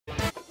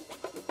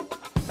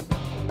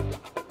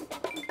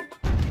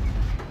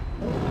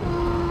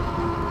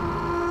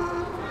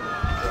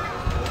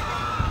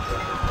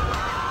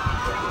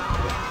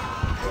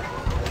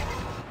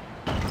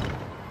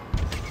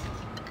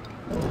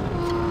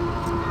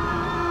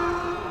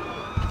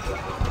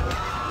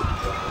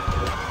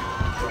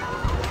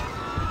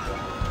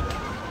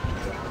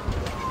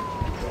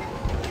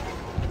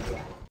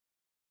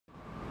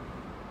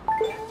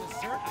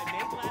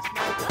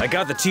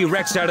got the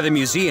T-Rex out of the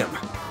museum.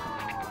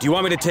 Do you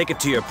want me to take it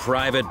to your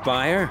private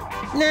buyer?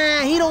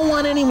 Nah, he don't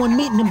want anyone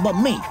meeting him but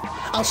me.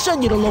 I'll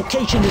send you the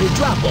location of the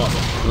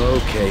drop-off.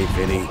 Okay,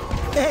 Vinny.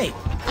 Hey,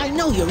 I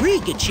know you're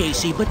eager,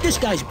 Chasey, but this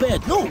guy's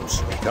bad news.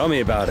 Tell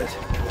me about it.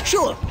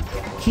 Sure,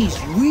 he's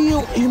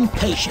real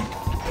impatient.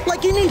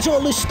 Like he needs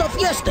all this stuff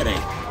yesterday.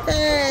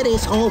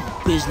 This whole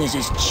business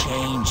has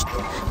changed.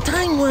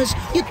 Time was,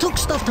 you took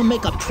stuff to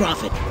make a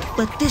profit.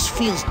 But this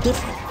feels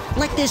different.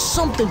 Like there's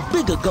something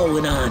bigger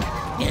going on.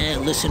 Yeah,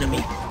 listen to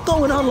me.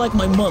 Going on like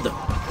my mother.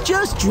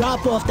 Just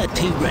drop off that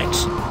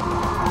T-Rex.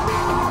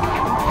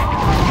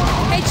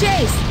 Hey,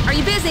 Chase, are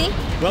you busy?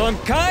 Well, I'm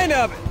kind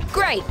of...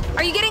 Great.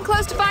 Are you getting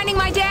close to finding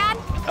my dad?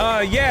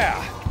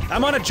 Yeah.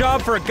 I'm on a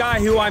job for a guy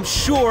who I'm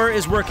sure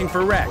is working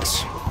for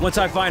Rex. Once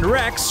I find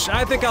Rex,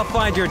 I think I'll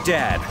find your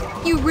dad.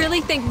 You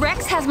really think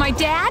Rex has my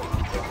dad?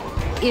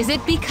 Is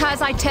it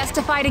because I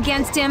testified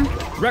against him?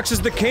 Rex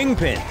is the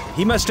kingpin.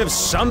 He must have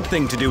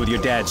something to do with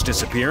your dad's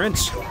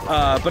disappearance.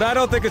 But I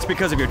don't think it's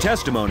because of your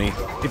testimony.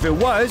 If it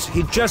was,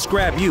 he'd just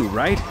grab you,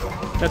 right?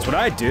 That's what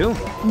I'd do.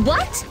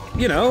 What?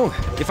 You know,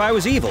 if I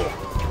was evil.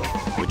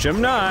 Which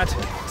I'm not.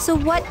 So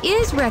what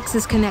is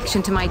Rex's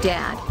connection to my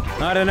dad?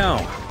 I don't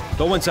know.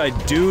 But once I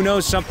do know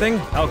something,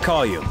 I'll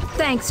call you.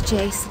 Thanks,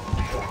 Chase.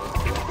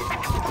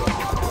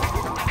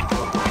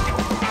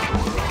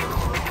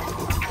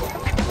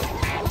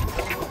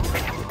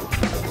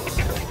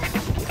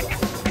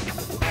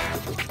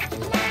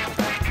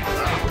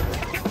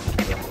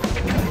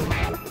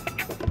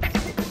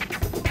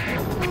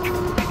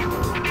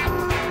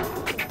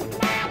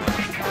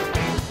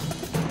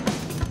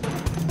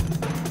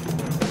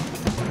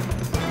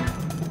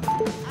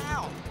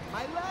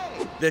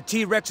 The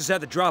T-Rex is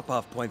at the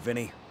drop-off point,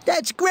 Vinny.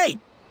 That's great.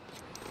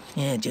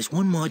 Yeah, just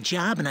one more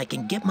job and I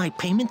can get my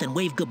payment and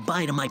wave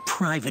goodbye to my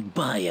private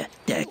buyer.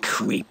 That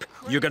creep.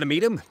 You're gonna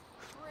meet him?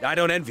 I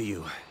don't envy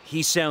you.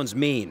 He sounds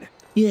mean.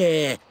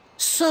 Yeah,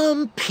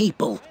 some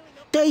people.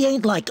 They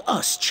ain't like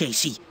us,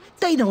 Chasey.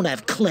 They don't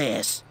have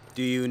class.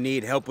 Do you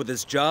need help with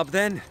this job,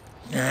 then?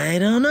 I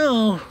don't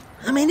know.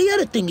 I mean, the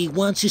other thing he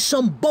wants is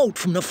some boat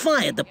from the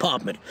fire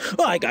department.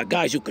 Well, I got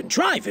guys who can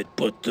drive it,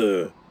 but,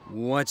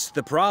 What's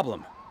the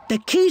problem? The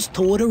keys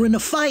to it are in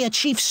the fire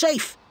chief's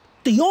safe.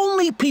 The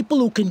only people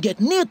who can get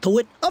near to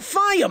it are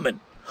firemen.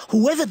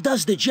 Whoever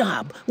does the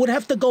job would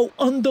have to go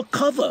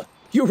undercover.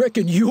 You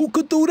reckon you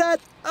could do that?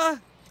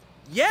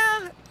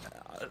 Yeah.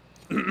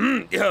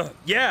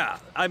 Yeah.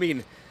 I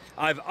mean,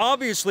 I've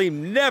obviously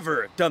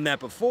never done that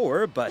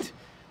before, but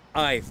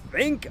I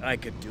think I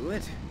could do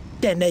it.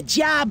 Then the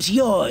job's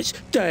yours.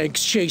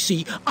 Thanks,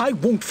 Chasey. I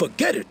won't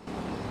forget it.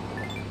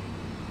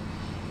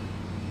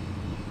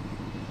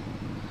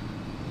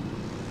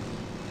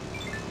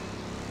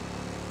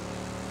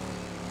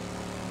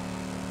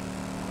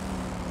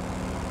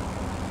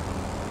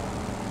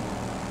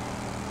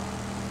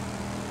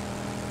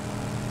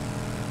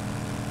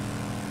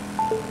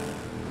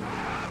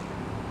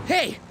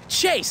 Hey,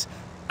 Chase,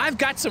 I've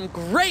got some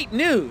great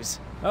news.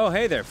 Oh,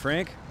 hey there,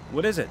 Frank.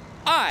 What is it?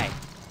 I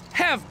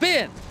have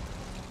been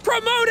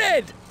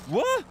promoted!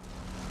 What?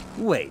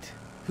 Wait,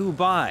 who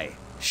by?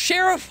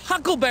 Sheriff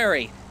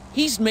Huckleberry.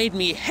 He's made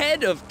me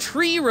head of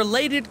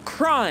tree-related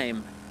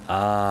crime.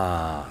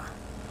 Ah.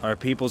 Are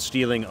people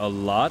stealing a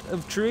lot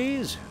of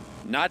trees?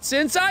 Not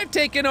since I've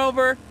taken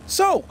over.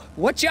 So,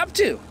 what you up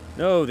to?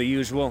 Oh, the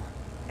usual.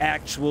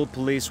 Actual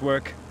police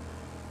work.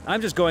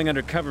 I'm just going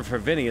undercover for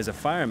Vinny as a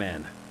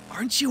fireman.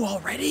 Aren't you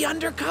already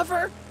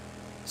undercover?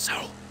 So,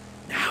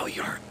 now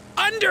you're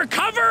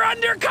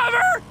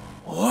undercover?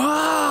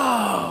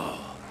 Whoa!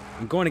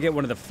 I'm going to get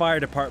one of the fire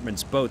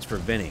department's boats for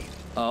Vinny.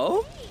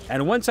 Oh?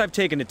 And once I've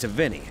taken it to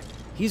Vinny,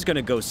 he's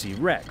gonna go see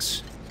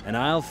Rex, and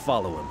I'll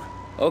follow him.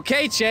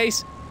 Okay,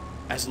 Chase.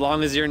 As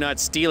long as you're not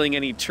stealing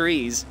any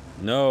trees.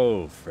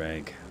 No,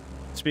 Frank.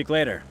 Speak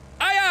later.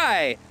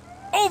 Aye,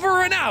 aye!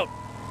 Over and out!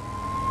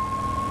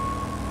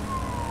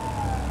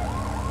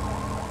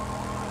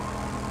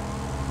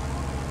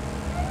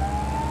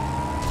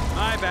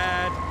 My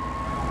bad.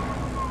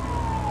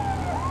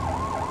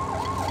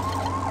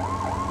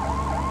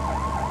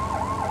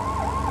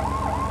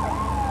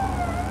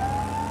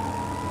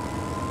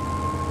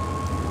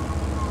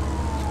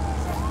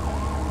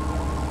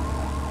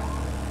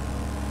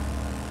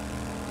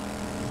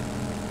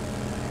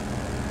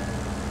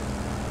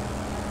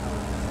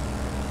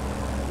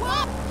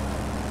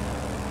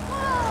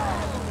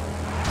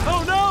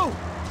 Oh no!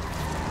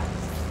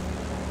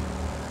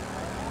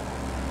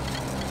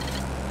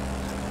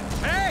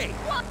 Hey!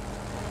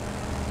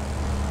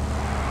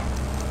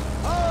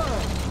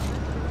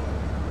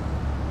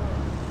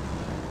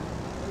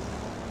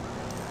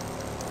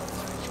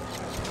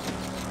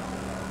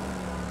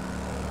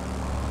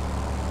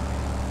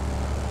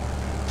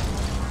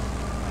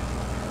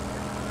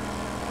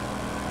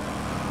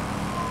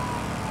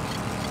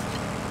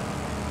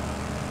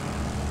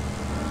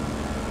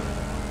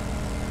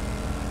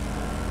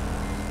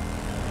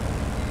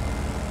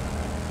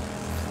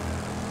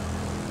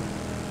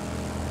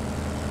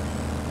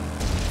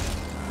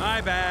 My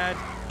bad.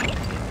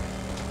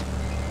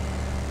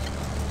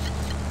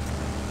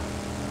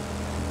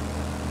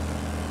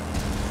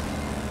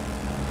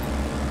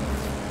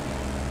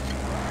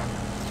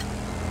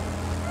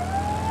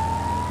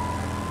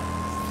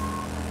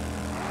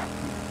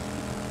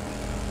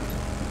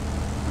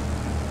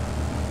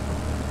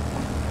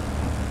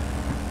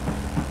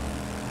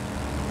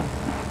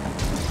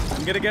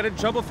 gonna get in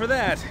trouble for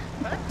that.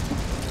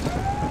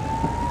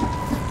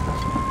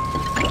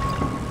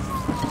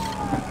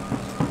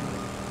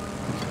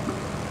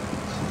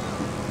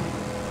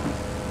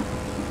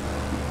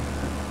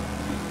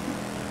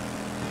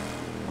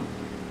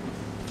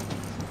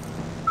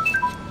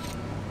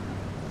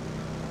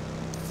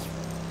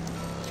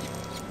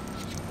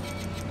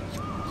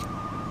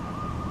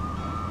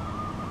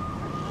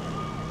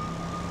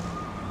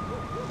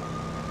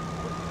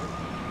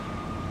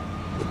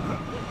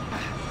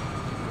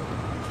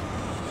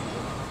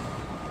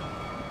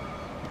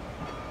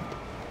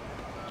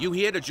 You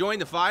here to join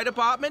the fire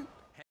department?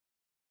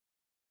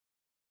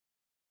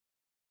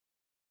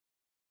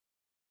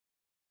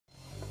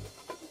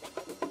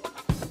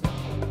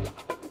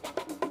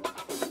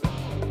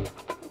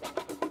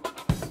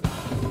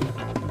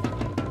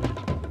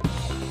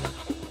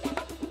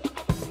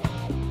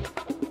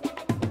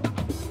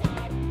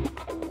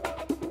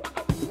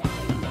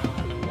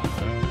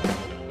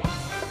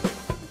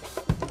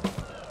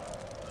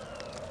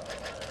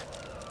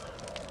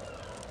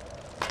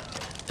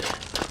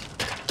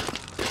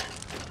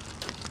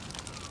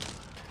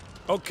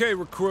 Okay,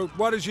 recruit,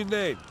 what is your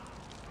name?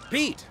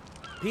 Pete.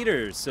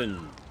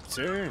 Peterson,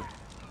 sir.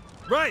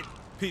 Right,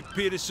 Pete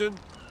Peterson.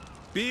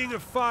 Being a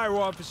fire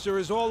officer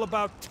is all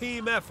about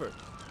team effort.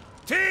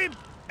 Team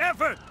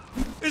effort!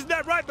 Isn't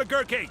that right,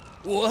 McGurky?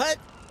 What?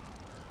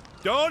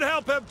 Don't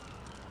help him.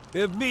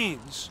 It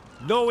means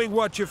knowing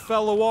what your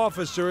fellow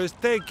officer is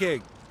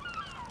thinking.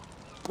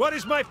 What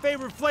is my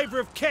favorite flavor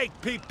of cake,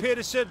 Pete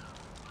Peterson?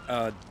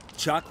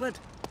 Chocolate?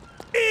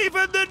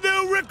 Even the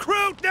new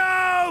recruit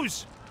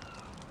knows!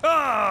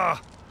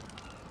 Ah!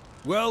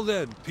 Well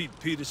then, Pete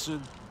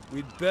Peterson,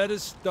 we'd better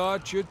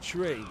start your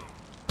training.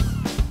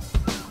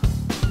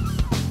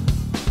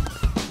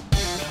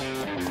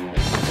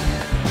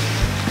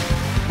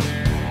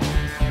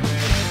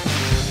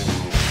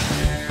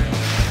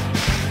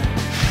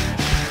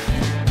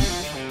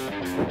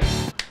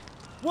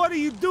 What are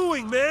you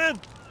doing, man?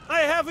 I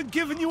haven't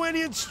given you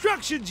any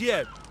instructions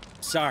yet.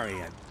 Sorry,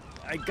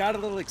 I got a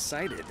little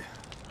excited.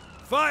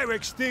 Fire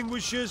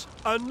extinguishers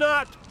are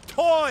not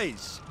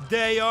toys.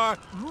 They are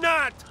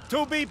not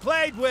to be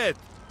played with.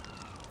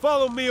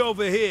 Follow me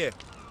over here.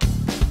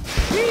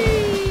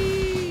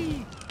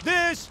 Whee!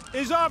 This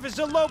is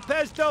Officer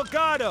Lopez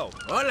Delgado.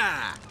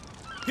 Hola!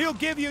 He'll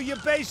give you your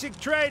basic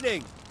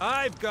training.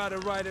 I've got to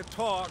write a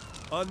talk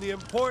on the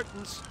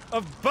importance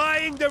of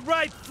buying the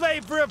right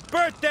flavor of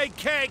birthday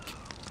cake.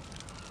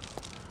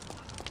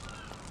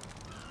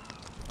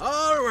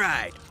 All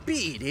right,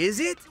 Pete, is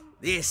it?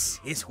 This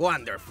is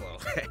wonderful.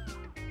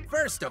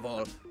 First of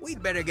all,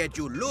 we'd better get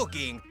you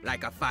looking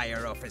like a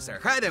fire officer,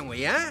 hadn't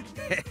we, huh?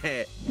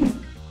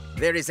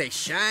 There is a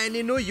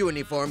shiny new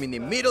uniform in the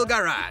middle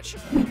garage.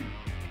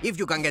 If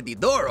you can get the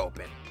door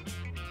open.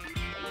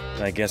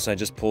 I guess I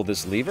just pull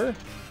this lever?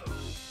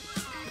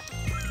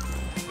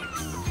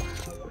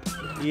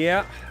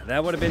 Yeah,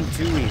 that would have been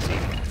too easy.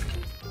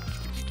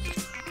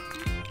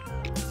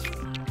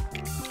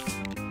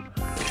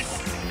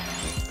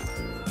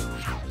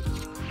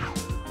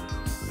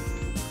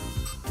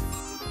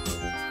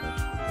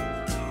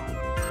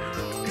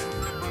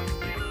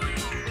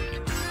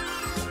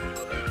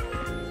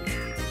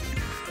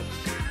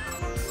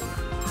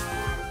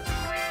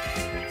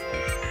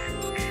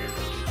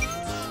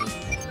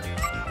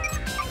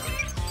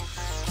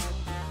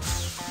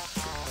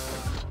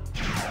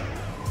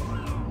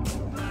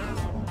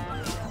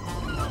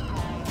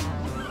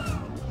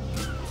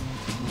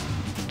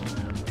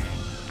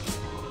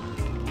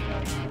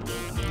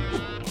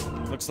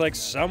 Looks like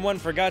someone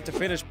forgot to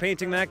finish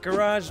painting that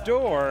garage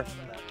door.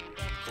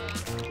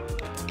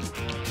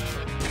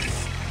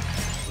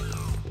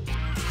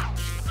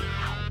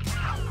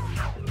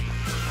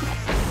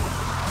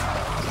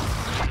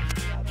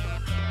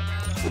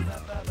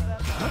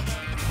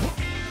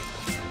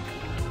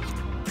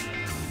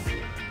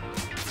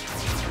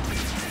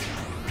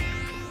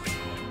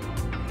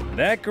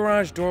 That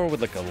garage door would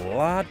look a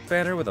lot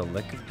better with a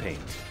lick of paint.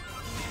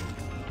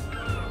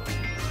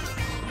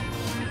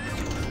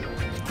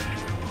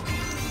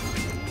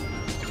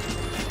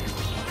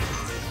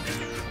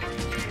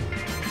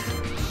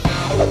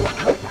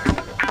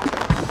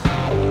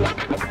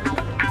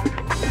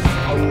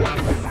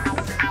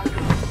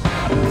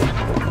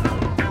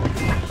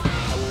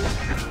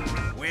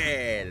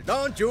 Well,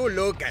 don't you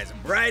look as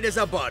bright as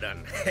a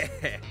button.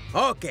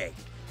 Okay,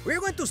 we're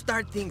going to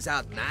start things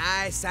out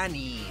nice and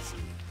easy.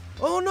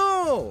 Oh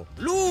no!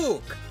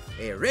 Look!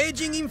 A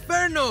raging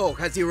inferno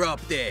has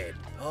erupted.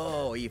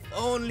 Oh, if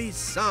only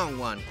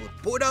someone could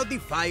put out the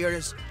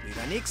fires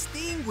with an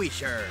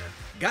extinguisher.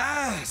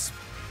 Gasp!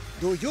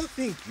 Do you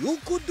think you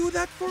could do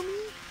that for me?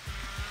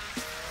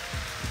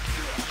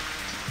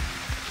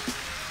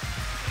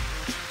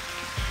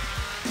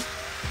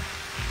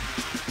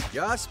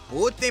 Just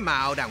put them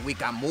out and we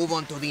can move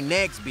on to the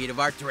next bit of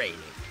our training.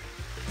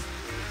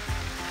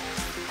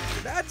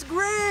 That's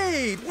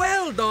great!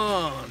 Well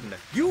done!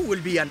 You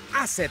will be an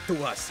asset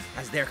to us,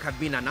 as there have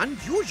been an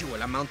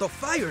unusual amount of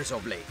fires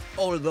of late.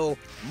 Although,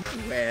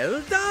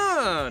 well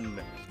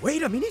done!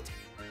 Wait a minute.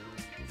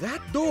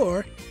 That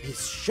door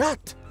is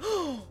shut.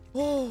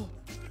 Oh,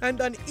 and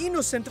an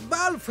innocent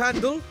valve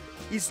handle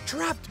is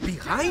trapped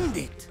behind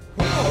it.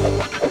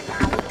 Whoa!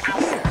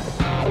 Here,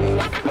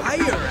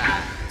 fire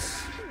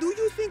axe. Do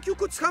you think you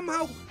could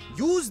somehow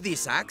use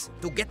this axe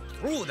to get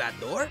through that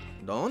door?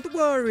 Don't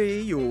worry,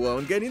 you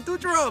won't get into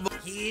trouble.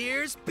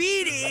 Here's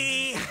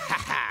Petey!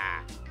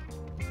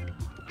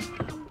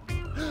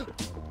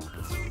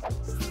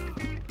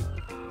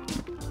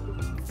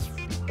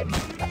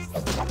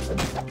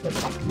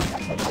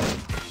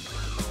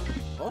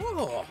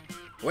 Oh,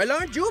 well,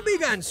 aren't you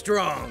big and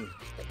strong?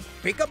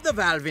 Pick up the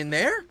valve in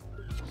there.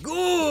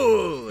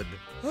 Good!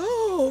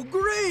 Oh,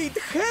 great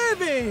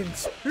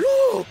heavens!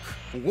 Look!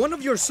 One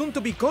of your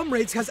soon-to-be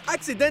comrades has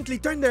accidentally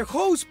turned their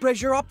hose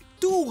pressure up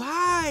too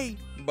high.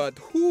 But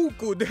who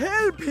could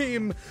help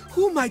him?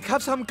 Who might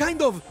have some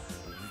kind of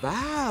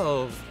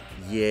valve?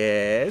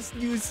 Yes,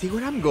 you see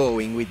where I'm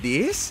going with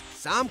this?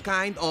 Some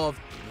kind of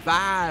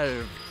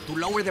valve to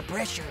lower the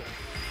pressure.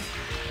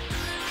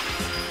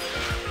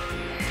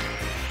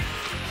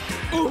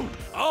 Ooh,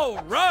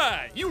 all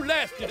right. You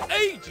lasted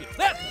ages.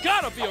 That's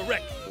gotta be a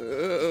record.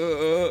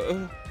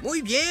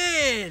 Muy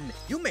bien!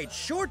 You made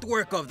short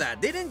work of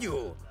that, didn't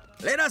you?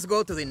 Let us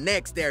go to the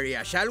next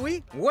area, shall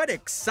we? What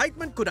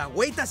excitement could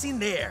await us in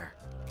there?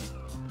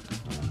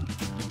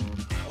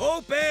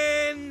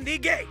 Open the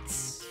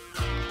gates!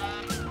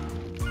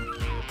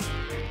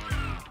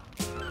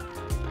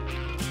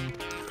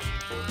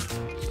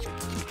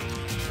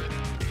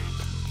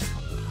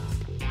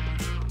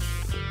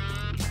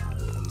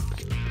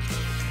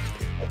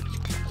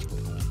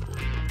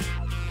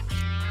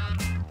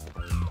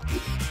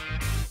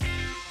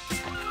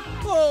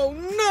 Oh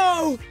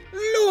no!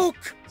 Look!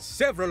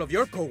 Several of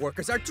your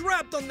co-workers are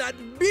trapped on that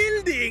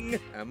building!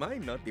 Am I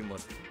not the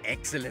most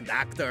excellent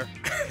actor?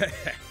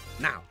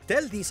 Now,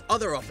 tell these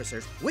other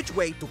officers which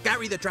way to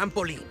carry the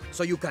trampoline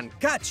so you can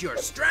catch your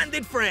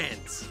stranded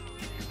friends.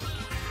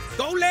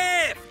 Go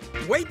left!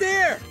 Wait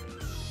there!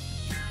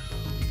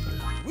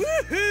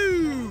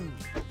 Woohoo!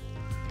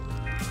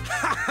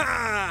 Ha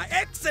ha!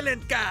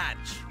 Excellent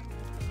catch!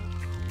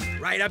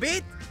 Right a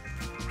bit?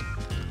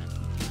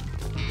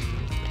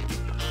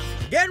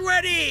 Get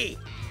ready!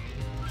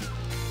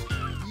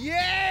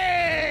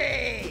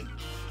 Yay!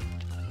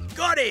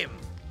 Got him!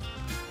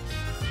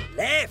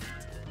 Left!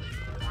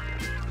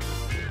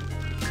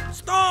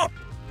 Stop!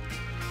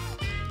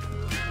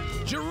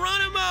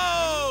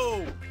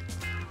 Geronimo!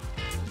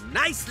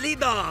 Nicely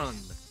done!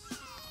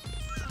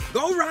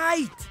 Go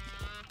right!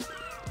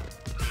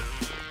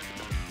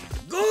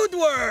 Good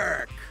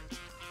work!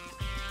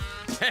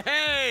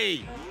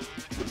 Hey!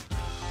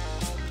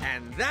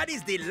 And that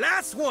is the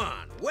last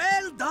one!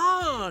 Well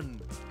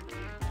done!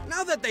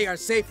 Now that they are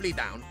safely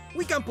down,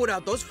 we can put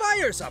out those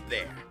fires up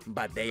there.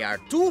 But they are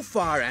too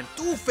far and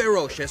too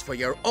ferocious for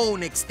your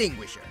own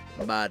extinguisher.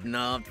 But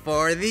not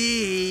for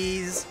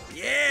these.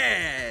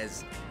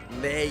 Yes!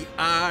 They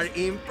are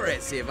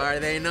impressive, are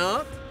they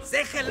not?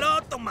 Say hello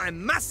to my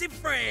massive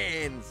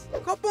friends!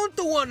 Hop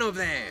onto one of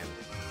them!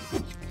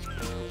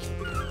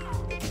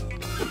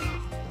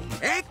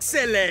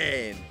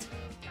 Excellent!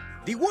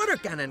 The water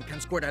cannon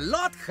can squirt a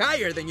lot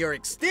higher than your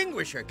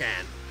extinguisher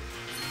can.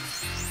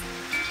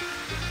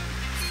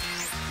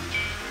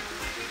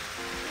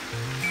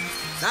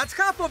 That's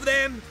half of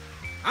them!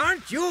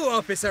 Aren't you,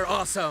 Officer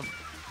Awesome?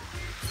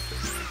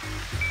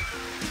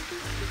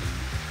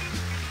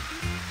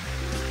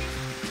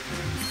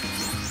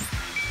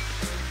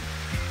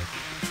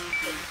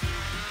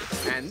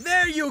 And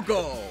there you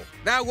go!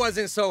 That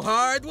wasn't so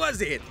hard,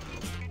 was it?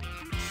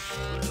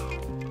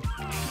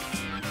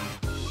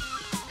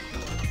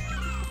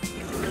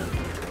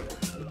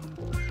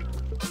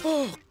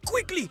 Oh,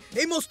 quickly!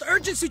 A most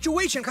urgent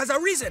situation has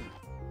arisen!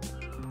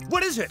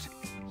 What is it?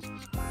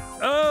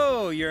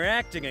 Oh, you're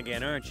acting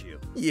again, aren't you?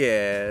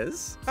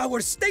 Yes.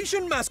 Our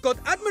station mascot,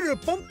 Admiral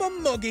Pom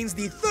Pom Muggins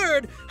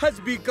III, has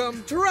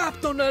become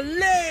trapped on a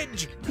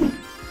ledge!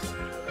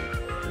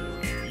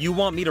 You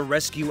want me to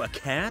rescue a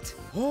cat?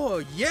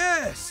 Oh,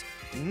 yes!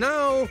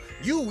 Now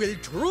you will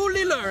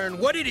truly learn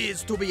what it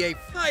is to be a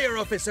fire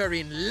officer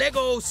in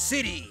Lego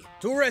City.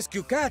 To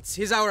rescue cats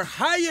is our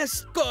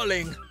highest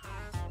calling,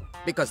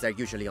 because they're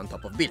usually on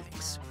top of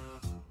buildings.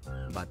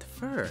 But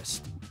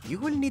first, you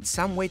will need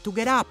some way to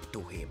get up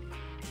to him.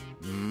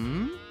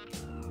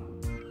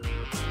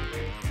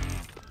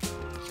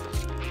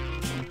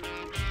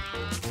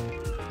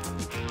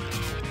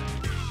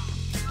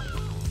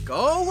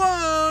 Go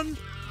on!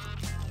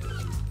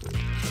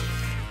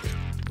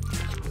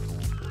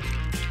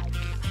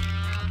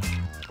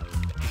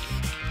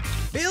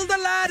 Build a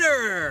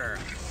ladder!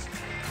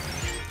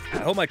 I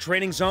hope my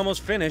training's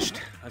almost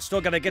finished. I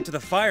still gotta get to the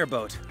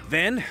fireboat.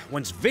 Then,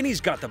 once Vinny's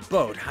got the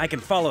boat, I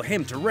can follow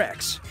him to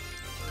Rex.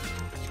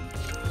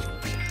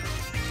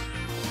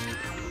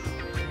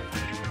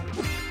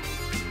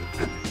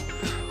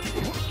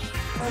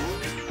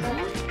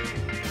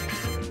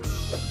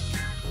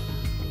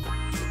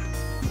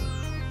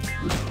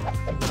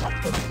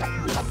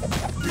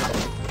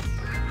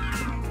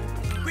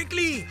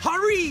 quickly!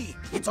 Hurry!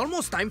 It's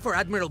almost time for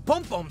Admiral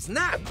Pom-Pom's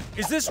nap.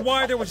 Is this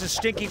why there was a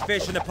stinky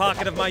fish in the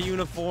pocket of my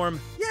uniform?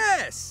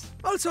 Yes!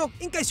 Also,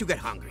 in case you get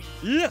hungry.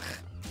 Ugh.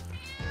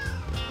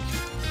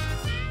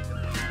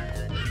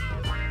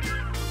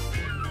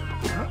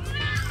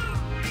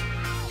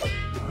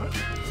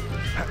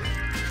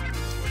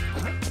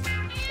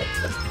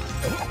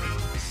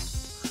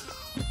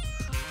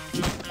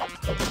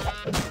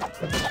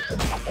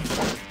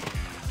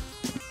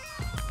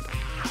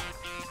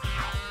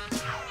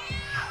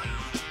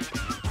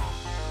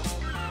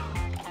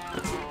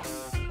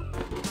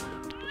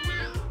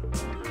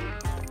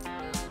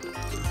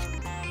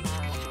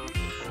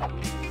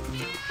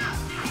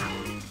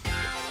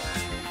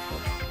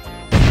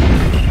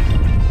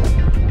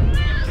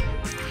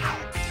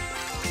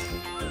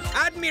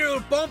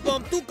 Admiral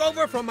Pom-Pom took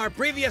over from our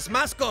previous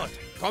mascot,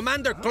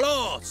 Commander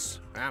Claus.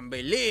 And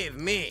believe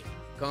me,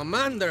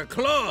 Commander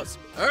Claus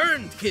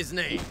earned his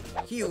name.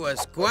 He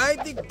was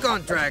quite the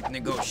contract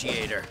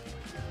negotiator.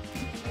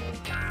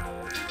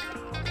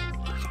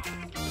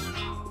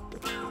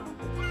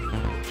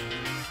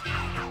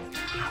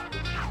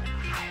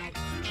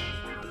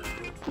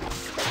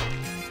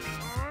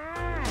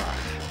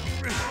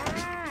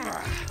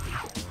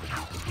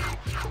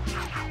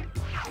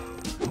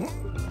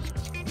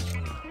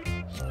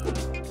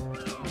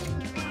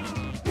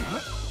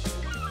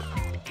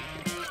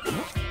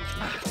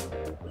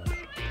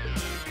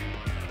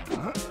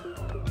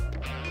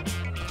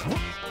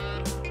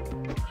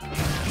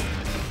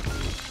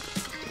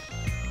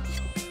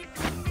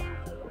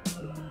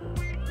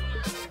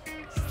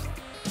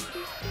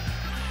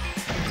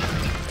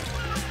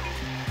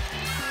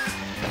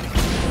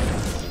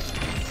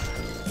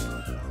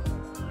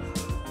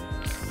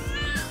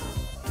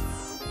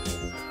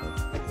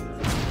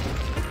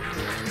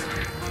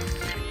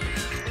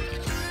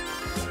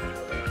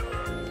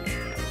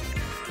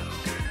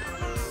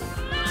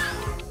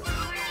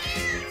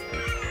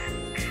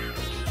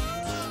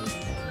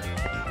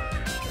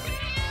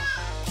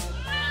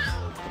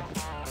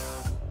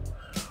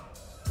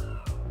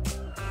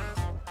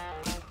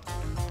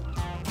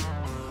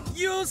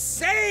 You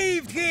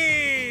saved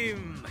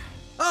him!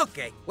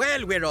 Okay,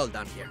 well, we're all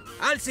done here.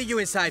 I'll see you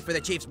inside for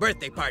the Chief's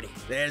birthday party.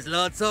 There's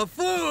lots of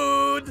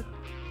food!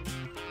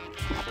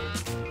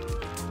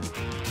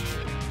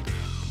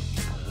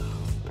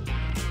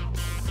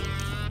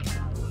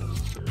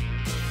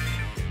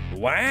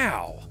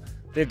 Wow,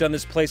 they've done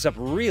this place up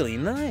really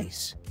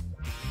nice.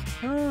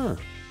 Huh.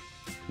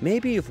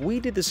 Maybe if we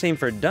did the same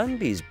for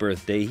Dunby's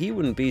birthday, he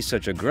wouldn't be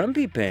such a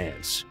grumpy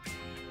pants.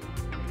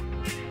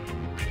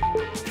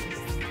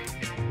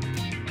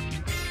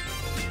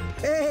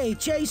 Hey,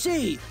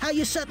 JC, how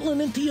you settling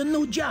into your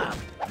new job?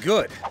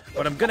 Good,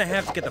 but I'm gonna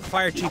have to get the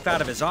fire chief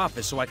out of his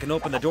office so I can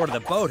open the door to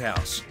the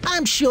boathouse.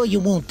 I'm sure you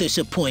won't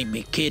disappoint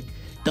me, kid.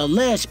 The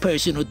last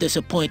person who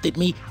disappointed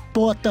me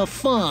bought the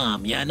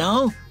farm, you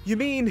know? You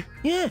mean?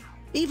 Yeah,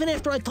 even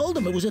after I told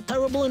him it was a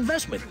terrible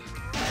investment.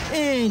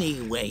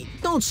 Anyway,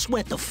 don't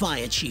sweat the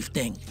fire chief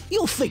thing.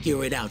 You'll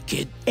figure it out,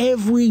 kid.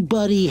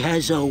 Everybody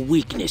has a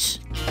weakness.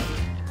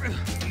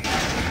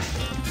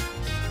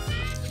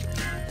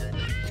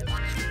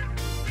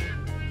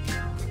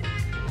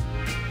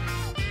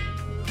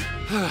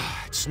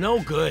 It's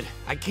no good.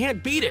 I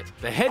can't beat it.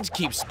 The heads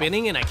keep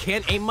spinning and I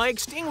can't aim my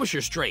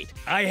extinguisher straight.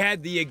 I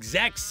had the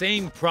exact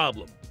same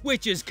problem,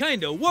 which is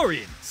kinda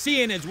worrying,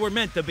 seeing as we're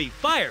meant to be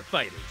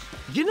firefighters.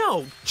 You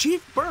know,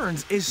 Chief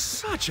Burns is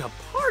such a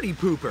party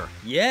pooper.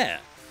 Yeah,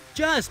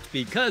 just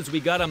because we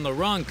got him the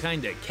wrong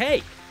kind of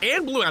cake.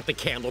 And blew out the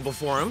candle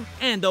before him.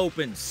 And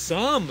opened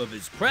some of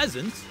his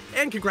presents.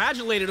 And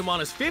congratulated him on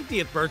his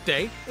 50th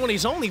birthday when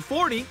he's only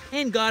 40.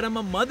 And got him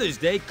a Mother's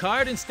Day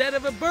card instead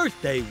of a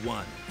birthday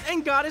one.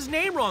 And got his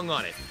name wrong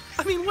on it.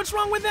 I mean, what's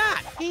wrong with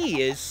that?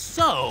 He is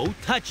so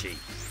touchy.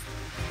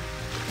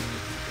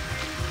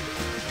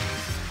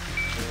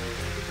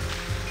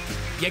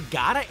 You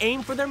gotta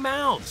aim for their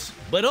mouths.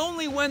 But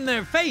only when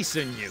they're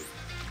facing you.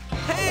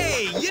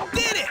 Hey, you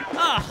did it!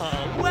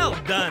 Oh, well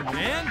done,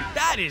 man.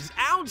 That is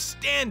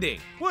outstanding.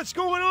 What's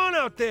going on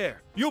out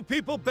there? You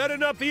people better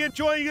not be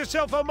enjoying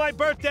yourself on my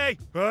birthday.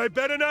 I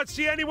better not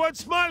see anyone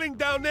smiling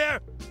down there.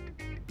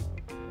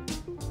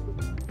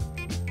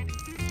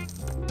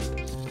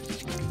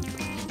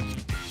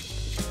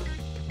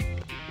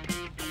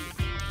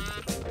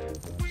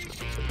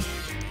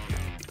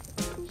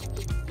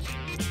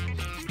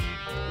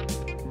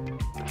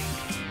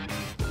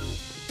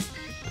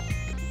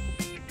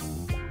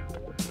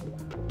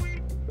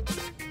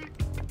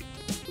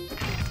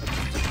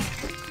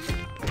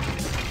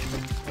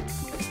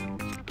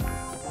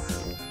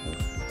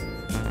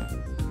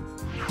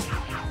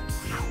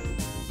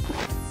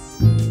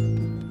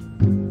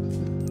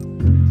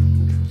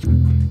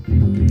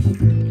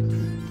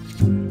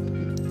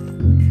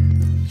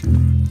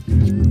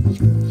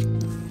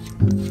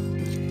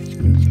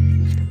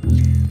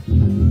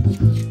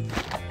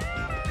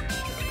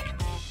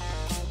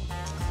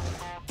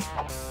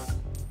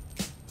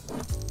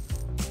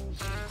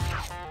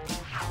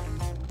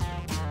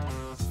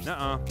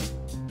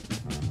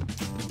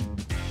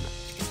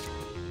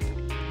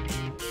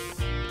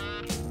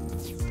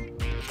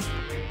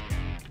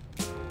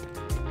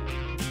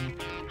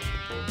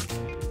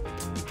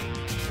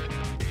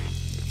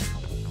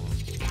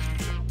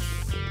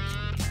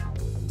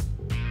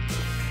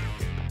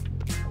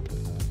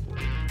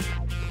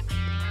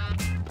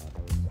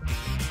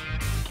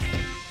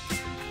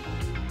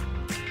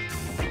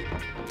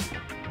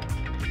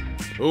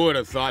 Who would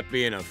have thought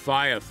being a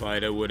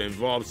firefighter would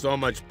involve so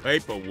much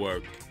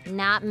paperwork?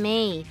 Not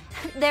me.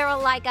 There are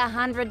like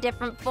 100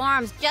 different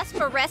forms just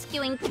for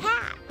rescuing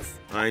cats.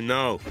 I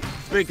know.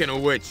 Speaking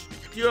of which,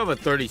 do you have a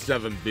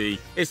 37B?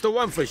 It's the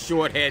one for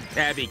short-haired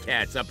tabby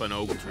cats up an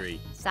oak tree.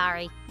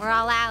 Sorry, we're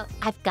all out.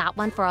 I've got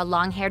one for a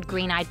long-haired,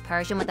 green-eyed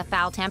Persian with a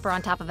foul temper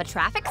on top of a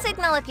traffic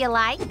signal if you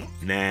like.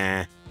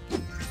 Nah.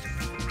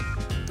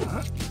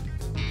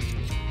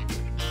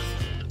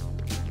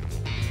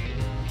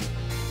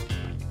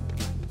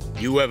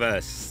 You ever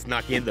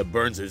snuck into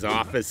Burns'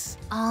 office?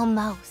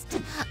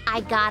 Almost.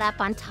 I got up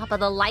on top of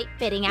the light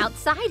fitting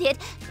outside it,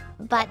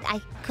 but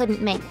I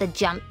couldn't make the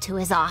jump to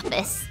his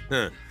office.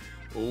 Huh.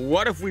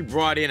 What if we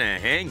brought in a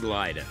hang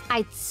glider?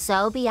 I'd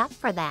so be up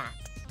for that.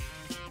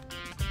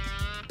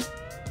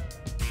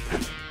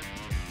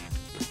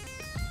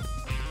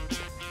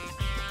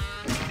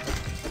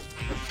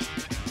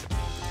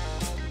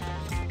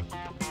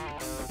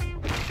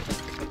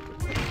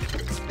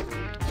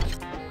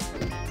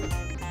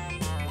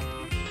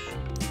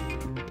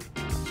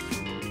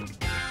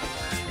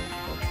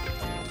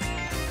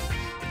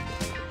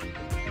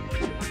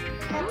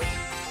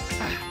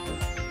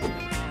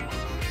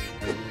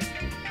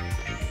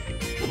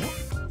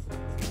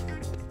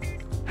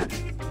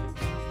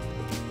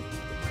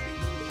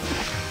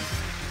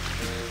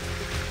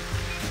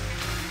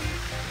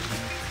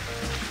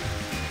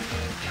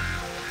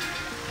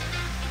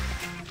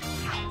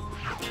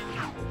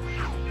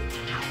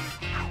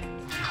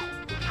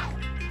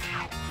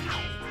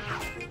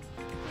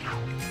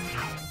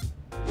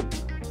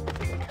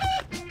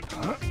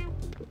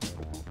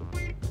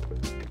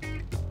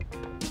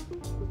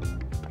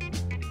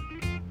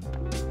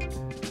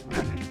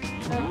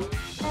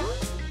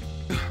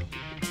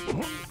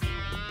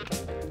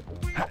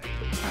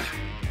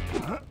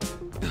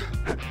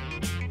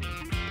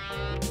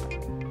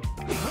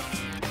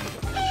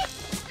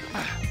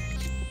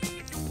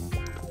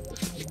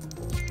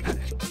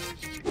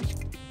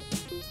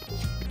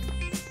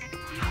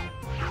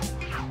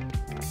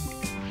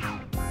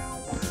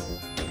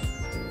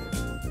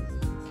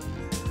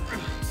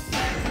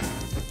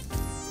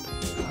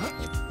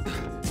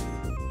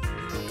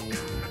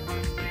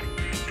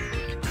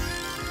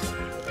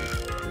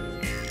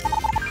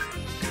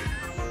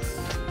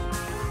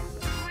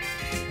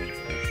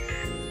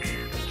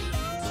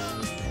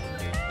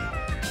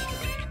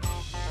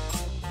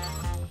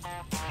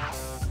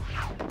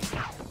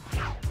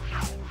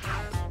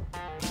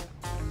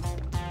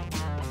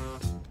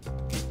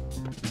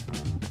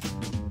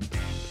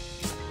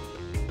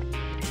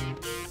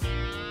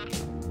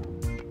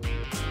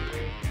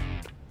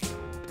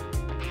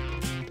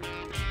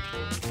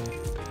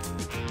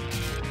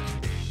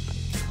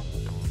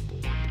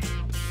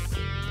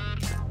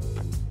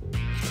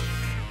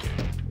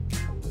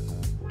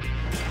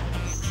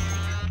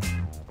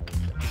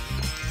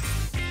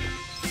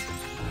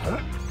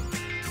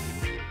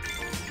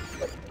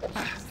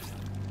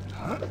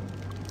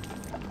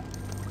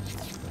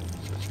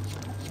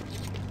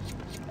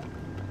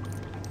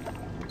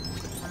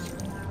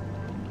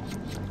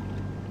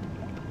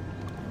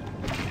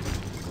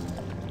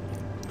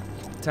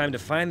 Time to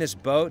find this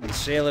boat and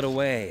sail it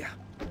away.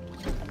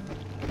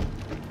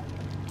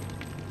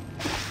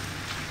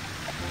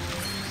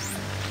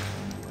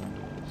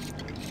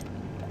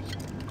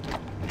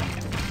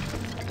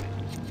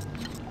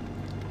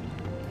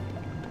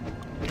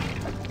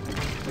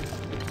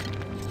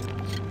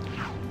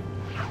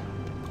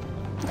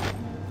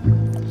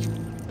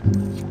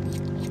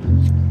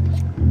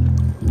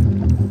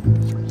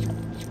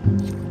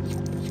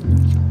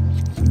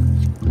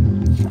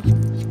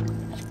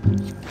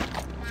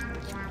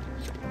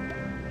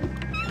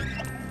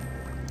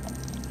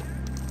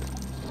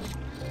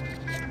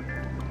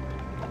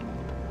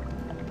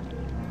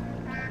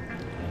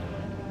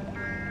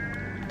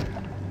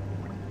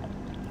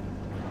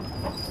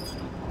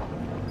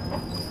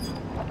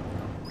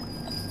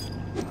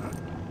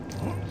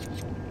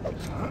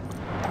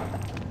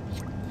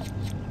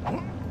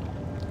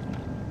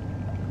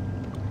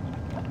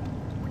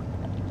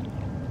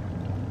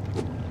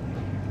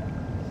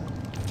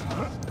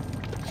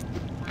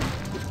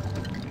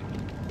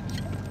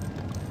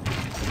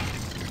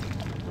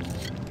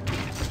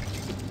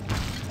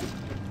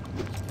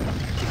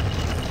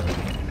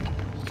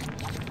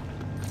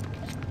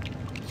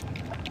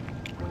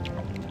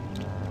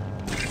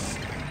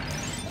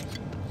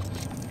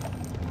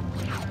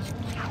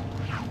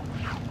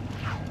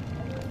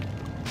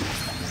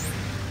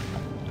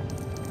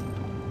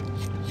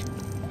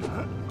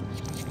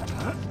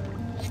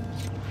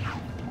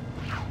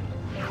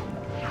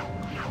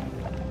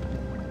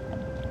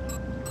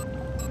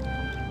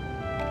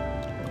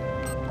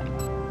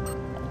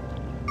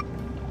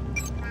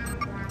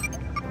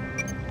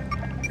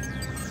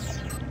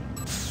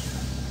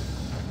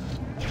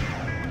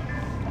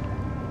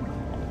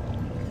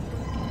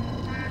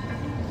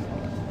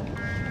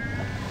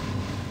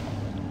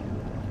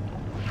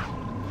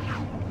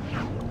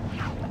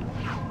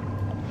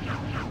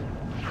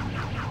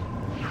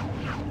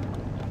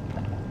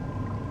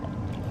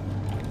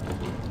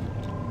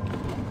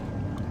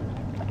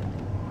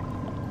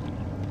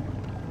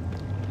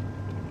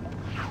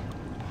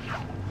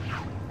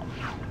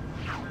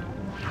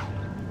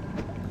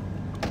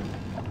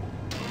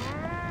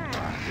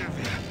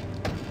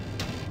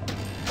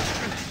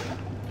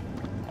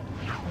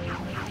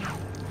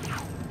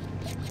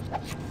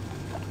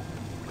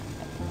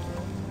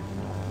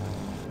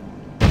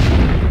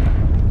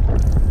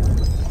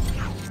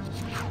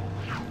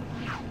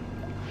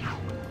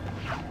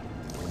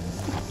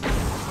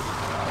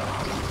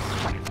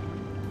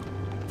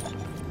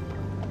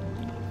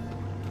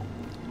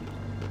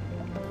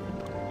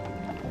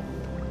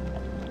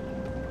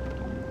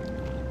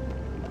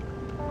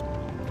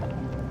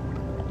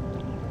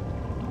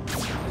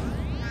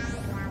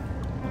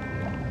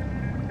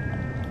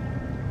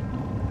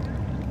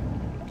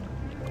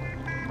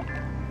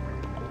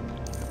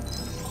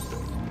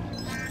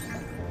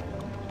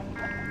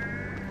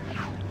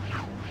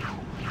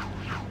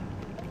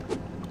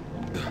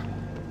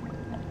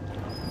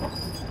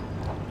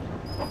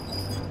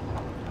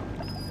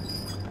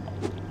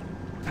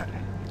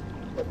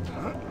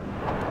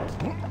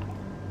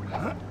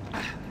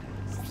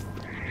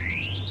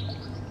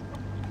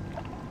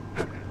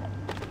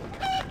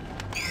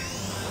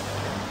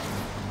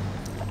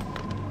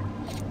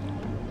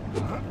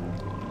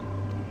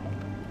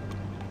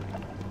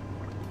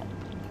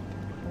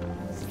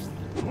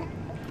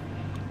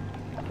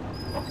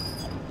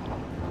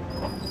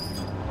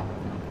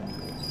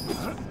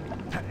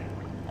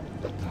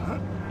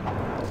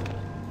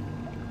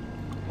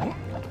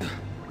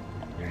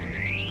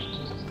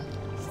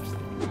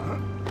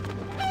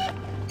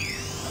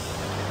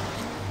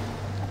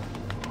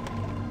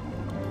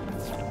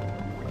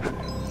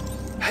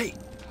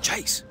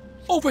 Chase,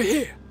 over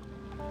here.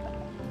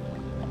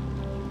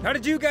 How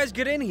did you guys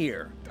get in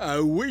here?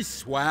 We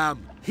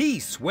swam. He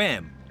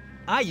swam.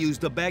 I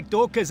used the back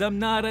door because I'm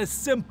not a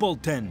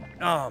simpleton.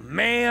 Oh,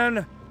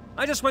 man.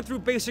 I just went through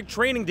basic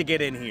training to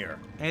get in here.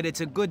 And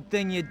it's a good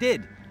thing you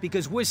did,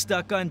 because we're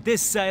stuck on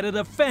this side of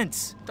the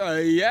fence.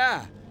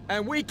 Yeah.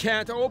 And we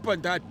can't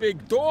open that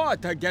big door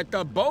to get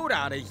the boat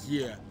out of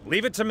here.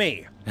 Leave it to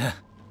me.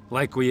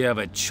 Like we have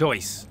a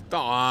choice.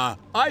 I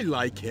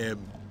like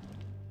him.